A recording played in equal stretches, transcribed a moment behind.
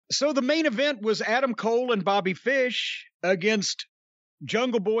So the main event was Adam Cole and Bobby Fish against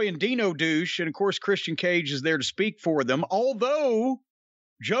Jungle Boy and Dino Douche. And, of course, Christian Cage is there to speak for them. Although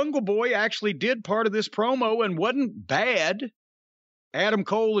Jungle Boy actually did part of this promo and wasn't bad. Adam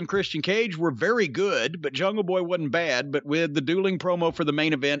Cole and Christian Cage were very good, but Jungle Boy wasn't bad. But with the dueling promo for the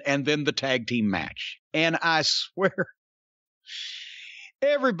main event and then the tag team match. And I swear,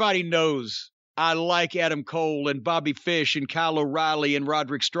 everybody knows I like Adam Cole and Bobby Fish and Kyle O'Reilly and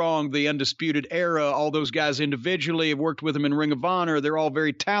Roderick Strong, the Undisputed Era. All those guys individually have worked with them in Ring of Honor. They're all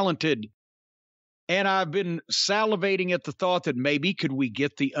very talented. And I've been salivating at the thought that maybe could we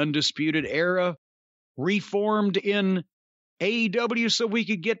get the Undisputed Era reformed in AEW so we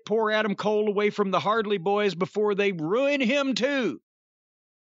could get poor Adam Cole away from the Hardy Boys before they ruin him too.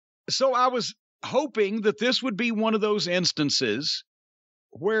 So I was hoping that this would be one of those instances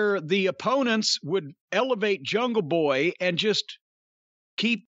where the opponents would elevate Jungle Boy and just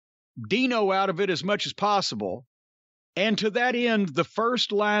keep Dino out of it as much as possible. And to that end, the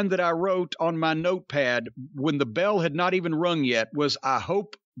first line that I wrote on my notepad when the bell had not even rung yet was, I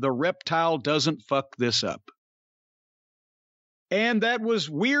hope the reptile doesn't fuck this up. And that was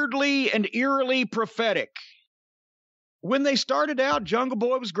weirdly and eerily prophetic. When they started out, Jungle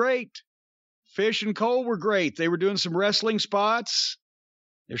Boy was great. Fish and Cole were great. They were doing some wrestling spots.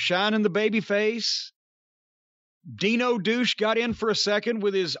 They're shining the baby face. Dino Douche got in for a second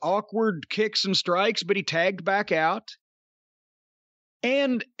with his awkward kicks and strikes, but he tagged back out.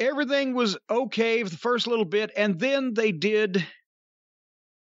 And everything was okay for the first little bit, and then they did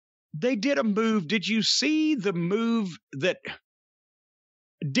a move. Did you see the move that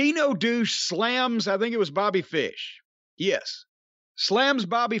Dino Douche slams, I think it was Bobby Fish. Yes. Slams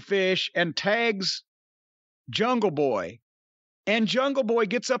Bobby Fish and tags Jungle Boy. And Jungle Boy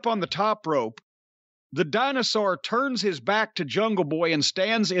gets up on the top rope. The dinosaur turns his back to Jungle Boy and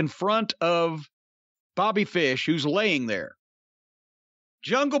stands in front of Bobby Fish, who's laying there.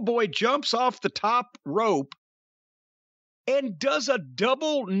 Jungle Boy jumps off the top rope and does a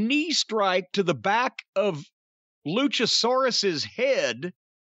double knee strike to the back of Luchasaurus's head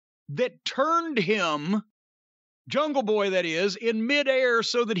that turned him, Jungle Boy that is, in midair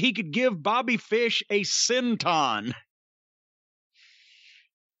so that he could give Bobby Fish a senton.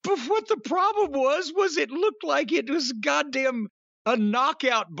 But what the problem was it looked like it was goddamn a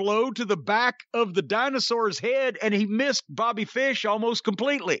knockout blow to the back of the dinosaur's head, and he missed Bobby Fish almost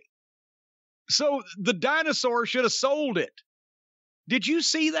completely. So the dinosaur should have sold it. Did you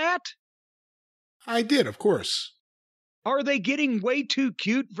see that? I did, of course. Are they getting way too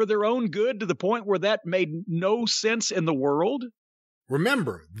cute for their own good to the point where that made no sense in the world?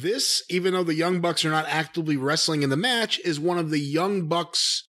 Remember, this, even though the Young Bucks are not actively wrestling in the match, is one of the Young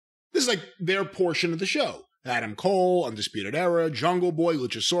Bucks. This is like their portion of the show. Adam Cole, Undisputed Era, Jungle Boy,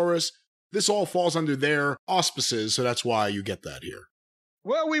 Luchasaurus. This all falls under their auspices, so that's why you get that here.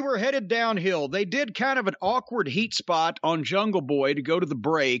 Well, we were headed downhill. They did kind of an awkward heat spot on Jungle Boy to go to the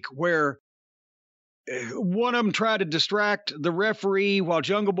break where one of them tried to distract the referee while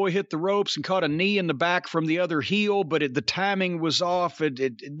Jungle Boy hit the ropes and caught a knee in the back from the other heel, but the timing was off.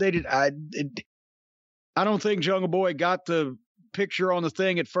 I don't think Jungle Boy got the picture on the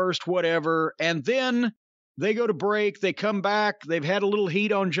thing at first, whatever. And then they go to break. They come back. They've had a little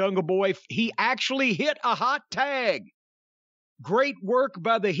heat on Jungle Boy. He actually hit a hot tag. Great work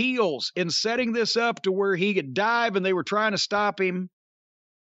by the heels in setting this up to where he could dive, and they were trying to stop him.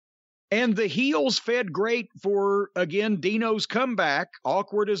 And the heels fed great for, again, Dino's comeback,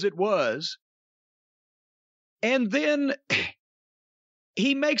 awkward as it was. And then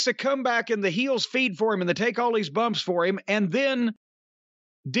he makes a comeback and the heels feed for him and they take all these bumps for him. And then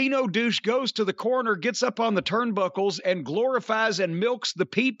Dino Douche goes to the corner, gets up on the turnbuckles and glorifies and milks the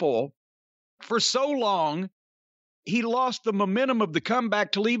people for so long. He lost the momentum of the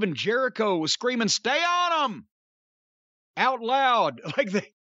comeback till even Jericho was screaming, "Stay on him!" out loud.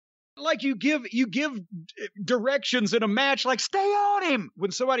 Like you give directions in a match, like, stay on him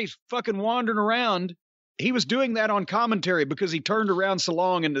when somebody's fucking wandering around. He was doing that on commentary because he turned around so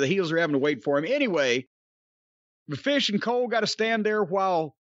long and the heels are having to wait for him. Anyway, Fish and Cole got to stand there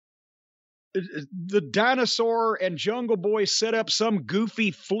while the dinosaur and Jungle Boy set up some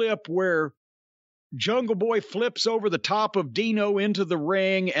goofy flip where Jungle Boy flips over the top of Dino into the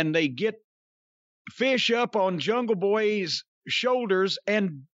ring and they get Fish up on Jungle Boy's shoulders,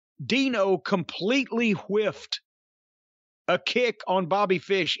 and Dino completely whiffed a kick on Bobby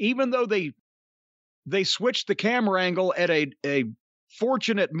Fish, even though they switched the camera angle at a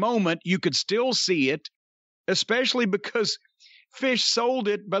fortunate moment. You could still see it, especially because Fish sold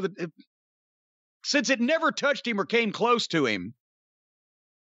it since it never touched him or came close to him.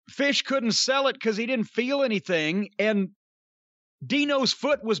 Fish couldn't sell it because he didn't feel anything, and Dino's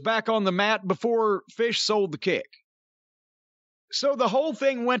foot was back on the mat before Fish sold the kick. So the whole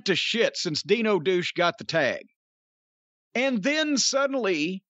thing went to shit since Dino Douche got the tag. And then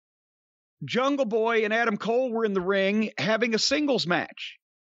suddenly, Jungle Boy and Adam Cole were in the ring having a singles match.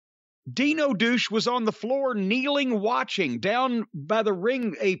 Dino Douche was on the floor kneeling, watching, down by the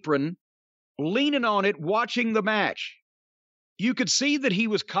ring apron, leaning on it, watching the match. You could see that he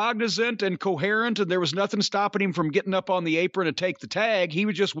was cognizant and coherent, and there was nothing stopping him from getting up on the apron to take the tag. He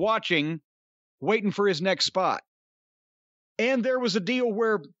was just watching, waiting for his next spot. And there was a deal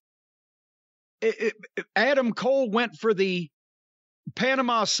where Adam Cole went for the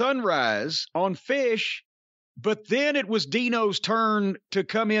Panama Sunrise on Fish, but then it was Dino's turn to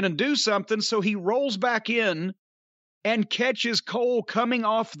come in and do something, so he rolls back in and catches Cole coming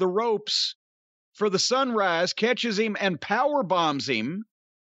off the ropes for the Sunrise, catches him and power bombs him.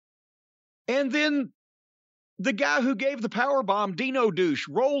 And then the guy who gave the power bomb, Dino Douche,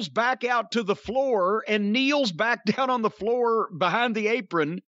 rolls back out to the floor and kneels back down on the floor behind the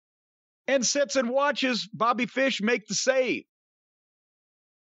apron and sits and watches Bobby Fish make the save.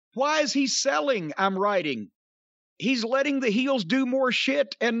 Why is he selling? I'm writing. He's letting the heels do more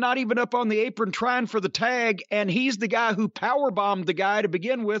shit and not even up on the apron trying for the tag, and he's the guy who powerbombed the guy to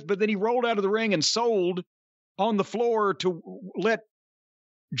begin with, but then he rolled out of the ring and sold on the floor to let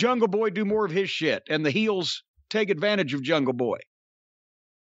Jungle Boy do more of his shit, and the heels take advantage of Jungle Boy.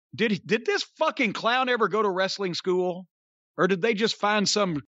 Did this fucking clown ever go to wrestling school? Or did they just find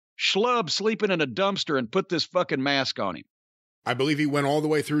some schlub sleeping in a dumpster and put this fucking mask on him? I believe he went all the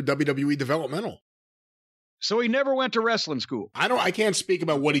way through WWE developmental. So he never went to wrestling school. I can't speak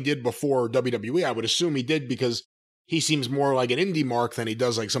about what he did before WWE. I would assume he did because he seems more like an indie mark than he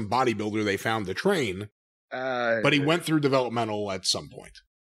does like some bodybuilder they found to train. But he went through developmental at some point.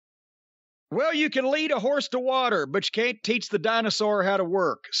 Well, you can lead a horse to water, but you can't teach the dinosaur how to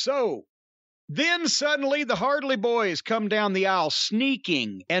work. So then suddenly the Hardy Boys come down the aisle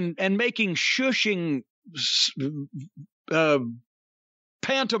sneaking and making shushing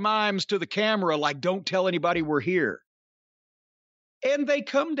pantomimes to the camera like, don't tell anybody we're here. And they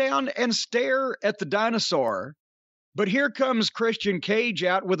come down and stare at the dinosaur. But here comes Christian Cage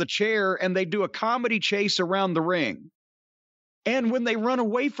out with a chair, and they do a comedy chase around the ring. And when they run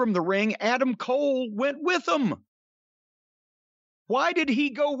away from the ring, Adam Cole went with them. Why did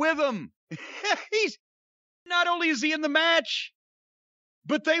he go with them? He's not only is he in the match,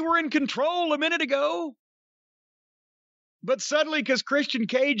 but they were in control a minute ago. But suddenly, because Christian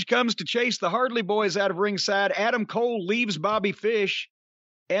Cage comes to chase the Hardy Boys out of ringside, Adam Cole leaves Bobby Fish,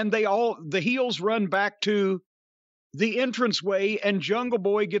 and the heels run back to the entranceway, and Jungle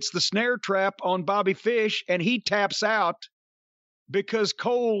Boy gets the snare trap on Bobby Fish, and he taps out because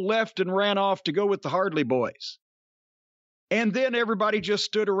Cole left and ran off to go with the Hardy Boys. And then everybody just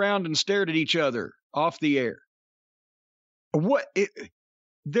stood around and stared at each other off the air.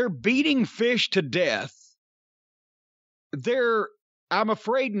 They're beating Fish to death. I'm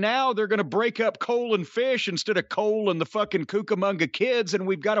afraid now they're going to break up Cole and Fish instead of Cole and the fucking Cucamonga Kids, and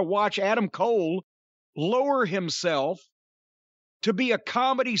we've got to watch Adam Cole lower himself to be a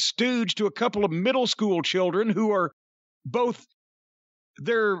comedy stooge to a couple of middle school children who are both,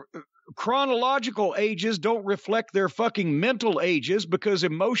 their chronological ages don't reflect their fucking mental ages because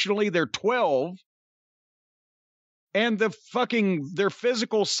emotionally they're 12, and their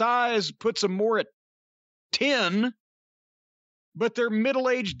physical size puts them more at 10. But they're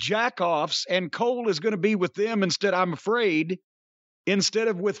middle-aged jack-offs, and Cole is going to be with them instead, I'm afraid, instead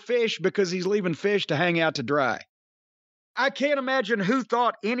of with Fish because he's leaving Fish to hang out to dry. I can't imagine who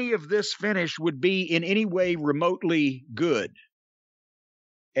thought any of this finish would be in any way remotely good.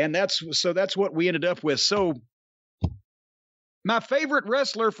 And that's what we ended up with. So my favorite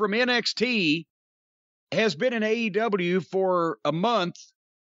wrestler from NXT has been in AEW for a month,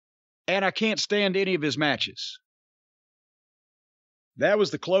 and I can't stand any of his matches. That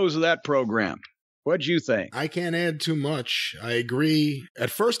was the close of that program. What'd you think? I can't add too much. I agree. At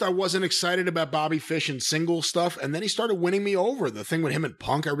first, I wasn't excited about Bobby Fish and single stuff, and then he started winning me over. The thing with him and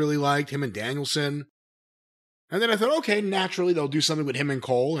Punk I really liked, him and Danielson. And then I thought, okay, naturally they'll do something with him and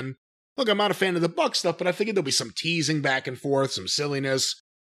Cole. And look, I'm not a fan of the Buck stuff, but I figured there'll be some teasing back and forth, some silliness.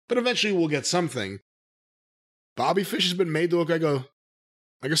 But eventually we'll get something. Bobby Fish has been made to look like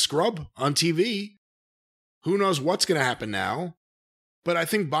a scrub on TV. Who knows what's going to happen now? But I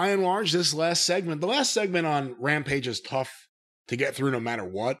think by and large, the last segment on Rampage is tough to get through no matter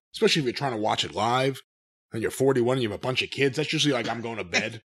what, especially if you're trying to watch it live and you're 41 and you have a bunch of kids. That's usually like, I'm going to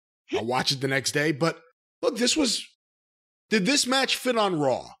bed. I'll watch it the next day. But look, did this match fit on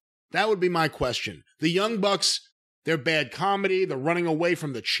Raw? That would be my question. The Young Bucks, they're bad comedy. They're running away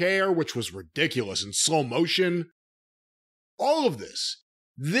from the chair, which was ridiculous in slow motion. All of this.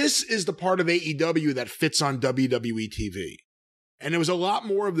 This is the part of AEW that fits on WWE TV. And there was a lot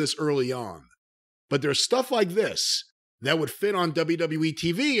more of this early on. But there's stuff like this that would fit on WWE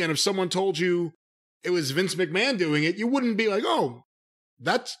TV. And if someone told you it was Vince McMahon doing it, you wouldn't be like, oh,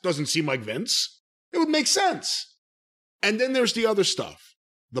 that doesn't seem like Vince. It would make sense. And then there's the other stuff.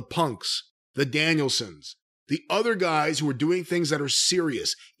 The Punks, the Danielsons, the other guys who are doing things that are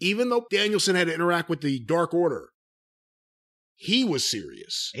serious. Even though Danielson had to interact with the Dark Order, he was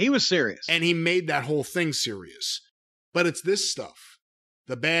serious. He was serious. And he made that whole thing serious. But it's this stuff.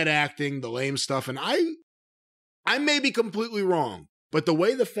 The bad acting, the lame stuff. And I may be completely wrong, but the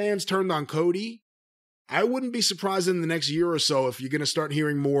way the fans turned on Cody, I wouldn't be surprised in the next year or so if you're going to start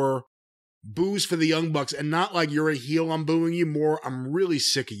hearing more boos for the Young Bucks, and not like you're a heel, I'm booing you, more I'm really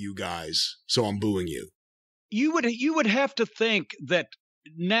sick of you guys, so I'm booing you. You would have to think that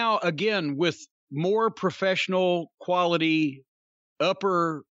now, again, with more professional quality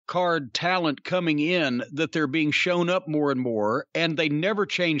upper card talent coming in, that they're being shown up more and more, and they never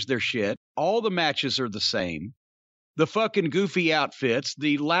change their shit. All the matches are the same. The fucking goofy outfits,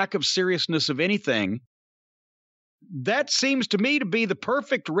 the lack of seriousness of anything. That seems to me to be the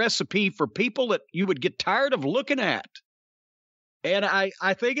perfect recipe for people that you would get tired of looking at. And I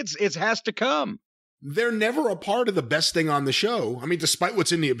think it has to come. They're never a part of the best thing on the show. I mean, despite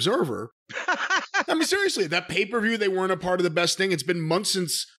what's in the Observer. I mean, seriously, that pay-per-view, they weren't a part of the best thing. It's been months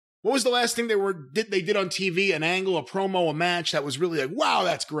since, what was the last thing they did on TV? An angle, a promo, a match that was really like, wow,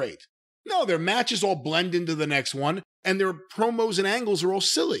 that's great. No, their matches all blend into the next one, and their promos and angles are all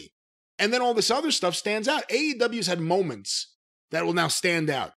silly. And then all this other stuff stands out. AEW's had moments that will now stand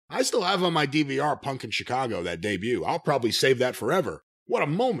out. I still have on my DVR Punk in Chicago, that debut. I'll probably save that forever. What a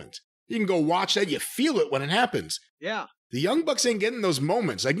moment. You can go watch that. You feel it when it happens. Yeah. The Young Bucks ain't getting those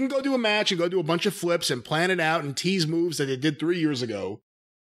moments. They can go do a match and go do a bunch of flips and plan it out and tease moves that they did 3 years ago.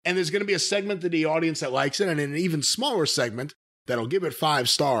 And there's going to be a segment to the audience that likes it, and an even smaller segment that'll give it 5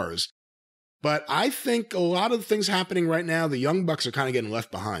 stars. But I think a lot of the things happening right now, the Young Bucks are kind of getting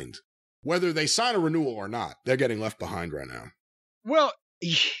left behind. Whether they sign a renewal or not, they're getting left behind right now. Well,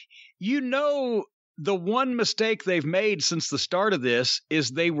 you know, the one mistake they've made since the start of this is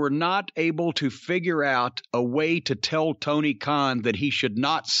they were not able to figure out a way to tell Tony Khan that he should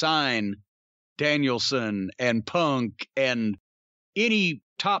not sign Danielson and Punk and any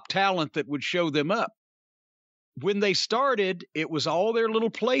top talent that would show them up. When they started, it was all their little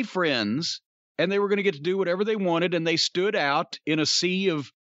play friends, and they were going to get to do whatever they wanted, and they stood out in a sea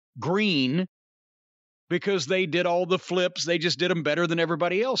of green because they did all the flips. They just did them better than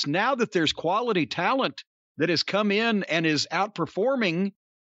everybody else. Now that there's quality talent that has come in and is outperforming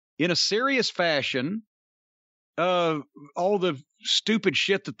in a serious fashion all the stupid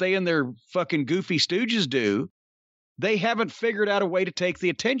shit that they and their fucking goofy stooges do, they haven't figured out a way to take the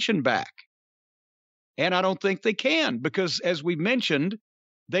attention back. And I don't think they can, because as we mentioned,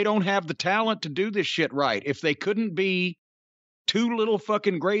 they don't have the talent to do this shit right. If they couldn't be 2 little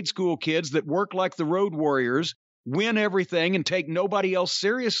fucking grade school kids that work like the Road Warriors, win everything, and take nobody else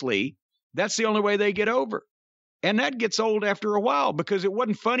seriously, that's the only way they get over. And that gets old after a while, because it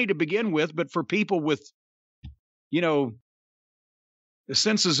wasn't funny to begin with, but for people with, you know, the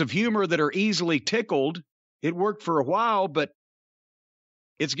senses of humor that are easily tickled, it worked for a while, but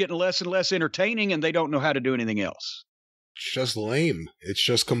it's getting less and less entertaining, and they don't know how to do anything else. It's just lame. It's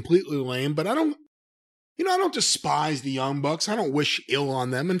just completely lame, but I don't despise the Young Bucks. I don't wish ill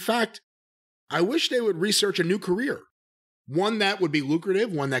on them. In fact, I wish they would research a new career. One that would be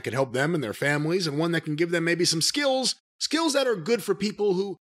lucrative, one that could help them and their families, and one that can give them maybe some skills that are good for people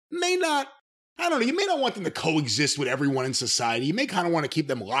who may not, you may not want them to coexist with everyone in society. You may kind of want to keep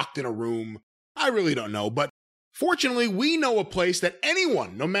them locked in a room. I really don't know, but fortunately, we know a place that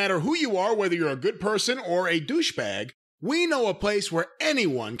anyone, no matter who you are, whether you're a good person or a douchebag, we know a place where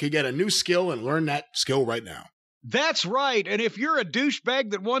anyone can get a new skill and learn that skill right now. That's right. And if you're a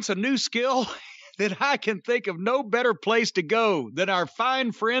douchebag that wants a new skill, then I can think of no better place to go than our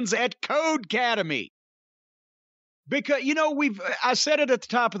fine friends at Codecademy. Because, I said it at the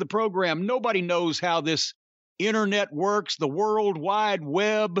top of the program, nobody knows how this internet works, the World Wide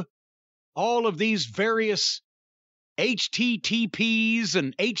Web, all of these various HTTPs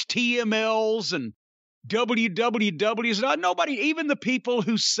and HTMLs and WWWs. Nobody, even the people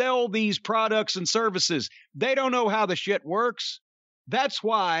who sell these products and services, they don't know how the shit works. That's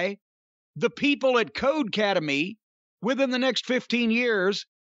why the people at Codecademy within the next 15 years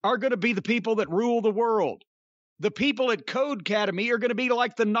are going to be the people that rule the world. The people at Code Academy are going to be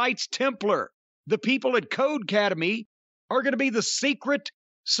like the Knights Templar. The people at Code Academy are going to be the secret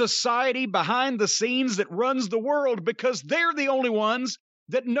society behind the scenes that runs the world, because they're the only ones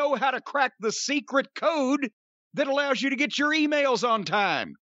that know how to crack the secret code that allows you to get your emails on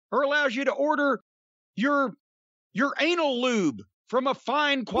time, or allows you to order your anal lube from a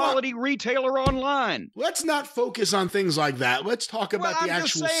fine quality retailer online. Let's not focus on things like that. Let's talk about the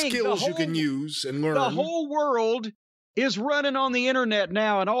actual skills you can use and learn. The whole world is running on the internet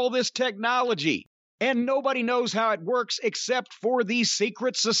now and all this technology, and nobody knows how it works except for the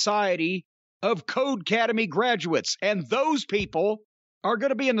secret society of Code Academy graduates. And those people are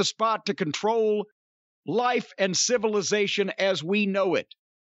going to be in the spot to control life and civilization as we know it.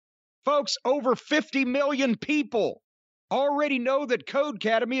 Folks, over 50 million people already know that Code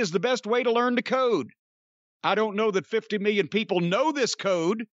Academy is the best way to learn to code. I don't know that 50 million people know this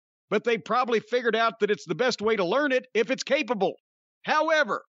code, but they probably figured out that it's the best way to learn it if it's capable.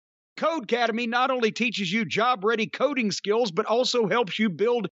 However, Code Academy not only teaches you job-ready coding skills, but also helps you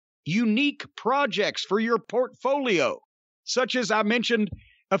build unique projects for your portfolio, such as I mentioned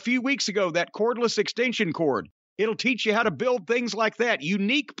a few weeks ago, that cordless extension cord. It'll teach you how to build things like that,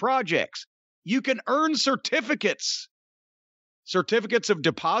 unique projects. You can earn certificates. Certificates of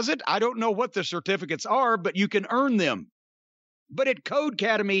deposit? I don't know what the certificates are, but you can earn them. But at Code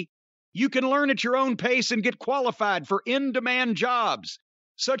Academy, you can learn at your own pace and get qualified for in-demand jobs,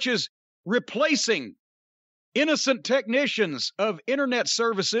 such as replacing innocent technicians of internet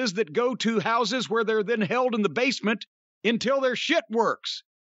services that go to houses where they're then held in the basement until their shit works.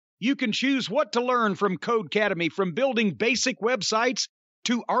 You can choose what to learn from Code Academy, from building basic websites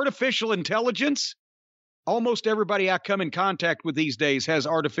to artificial intelligence. Almost everybody I come in contact with these days has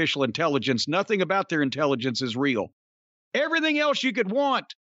artificial intelligence. Nothing about their intelligence is real. Everything else you could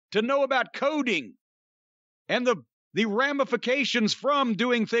want to know about coding and the ramifications from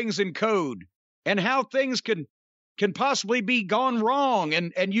doing things in code and how things can possibly be gone wrong,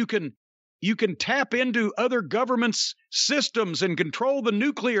 and you can tap into other governments' systems and control the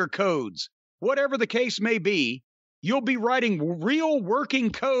nuclear codes. Whatever the case may be, you'll be writing real working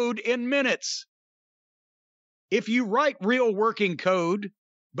code in minutes. If you write real working code,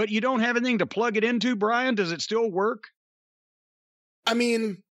 but you don't have anything to plug it into, Brian, does it still work? I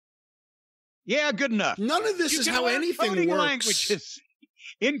mean, yeah, good enough. None of this is how anything works. Languages,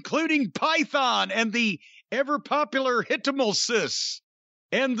 including Python and the ever-popular HTML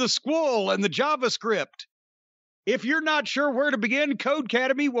and the Squall and the JavaScript. If you're not sure where to begin, Code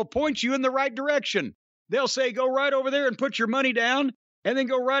Academy will point you in the right direction. They'll say, go right over there and put your money down, and then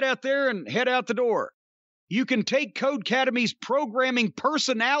go right out there and head out the door. You can take Code Academy's programming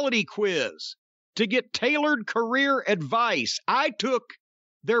personality quiz to get tailored career advice. I took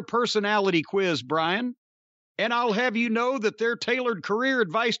their personality quiz, Brian, and I'll have you know that their tailored career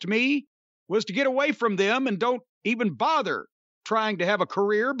advice to me was to get away from them and don't even bother trying to have a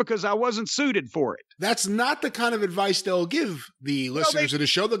career because I wasn't suited for it. That's not the kind of advice they'll give the listeners of the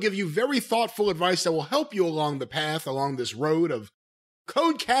show. They'll give you very thoughtful advice that will help you along the path, along this road of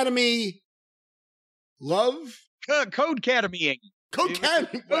Code Academy love? Code Academy-ing. Code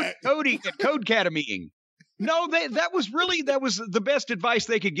Academy. Code Academy-ing. No, that was the best advice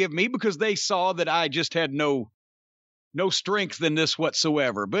they could give me, because they saw that I just had no strength in this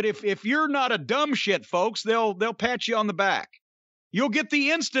whatsoever. But if you're not a dumb shit, folks, they'll pat you on the back. You'll get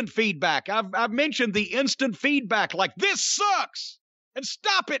the instant feedback. I've mentioned the instant feedback, like, this sucks and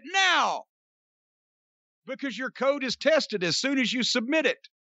stop it now, because your code is tested as soon as you submit it.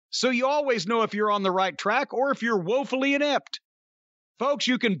 So you always know if you're on the right track or if you're woefully inept. Folks,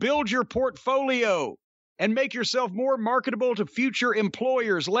 you can build your portfolio and make yourself more marketable to future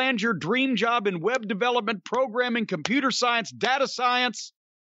employers. Land your dream job in web development, programming, computer science, data science,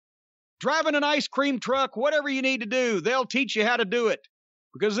 driving an ice cream truck, whatever you need to do. They'll teach you how to do it,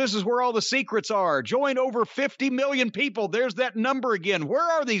 because this is where all the secrets are. Join over 50 million people. There's that number again. Where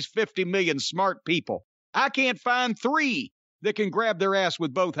are these 50 million smart people? I can't find 3 that can grab their ass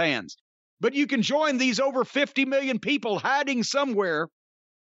with both hands. But you can join these over 50 million people hiding somewhere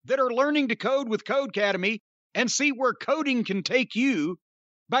that are learning to code with Code Academy, and see where coding can take you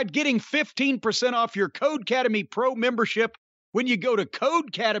by getting 15% off your Code Academy Pro membership when you go to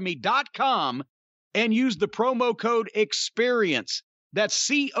codecademy.com and use the promo code EXPERIENCE. That's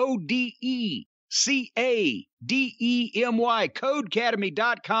CODECADEMY,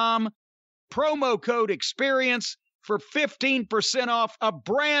 codecademy.com, promo code EXPERIENCE for 15% off a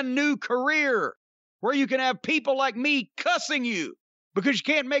brand new career where you can have people like me cussing you because you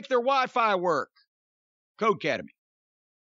can't make their Wi-Fi work. Code Academy.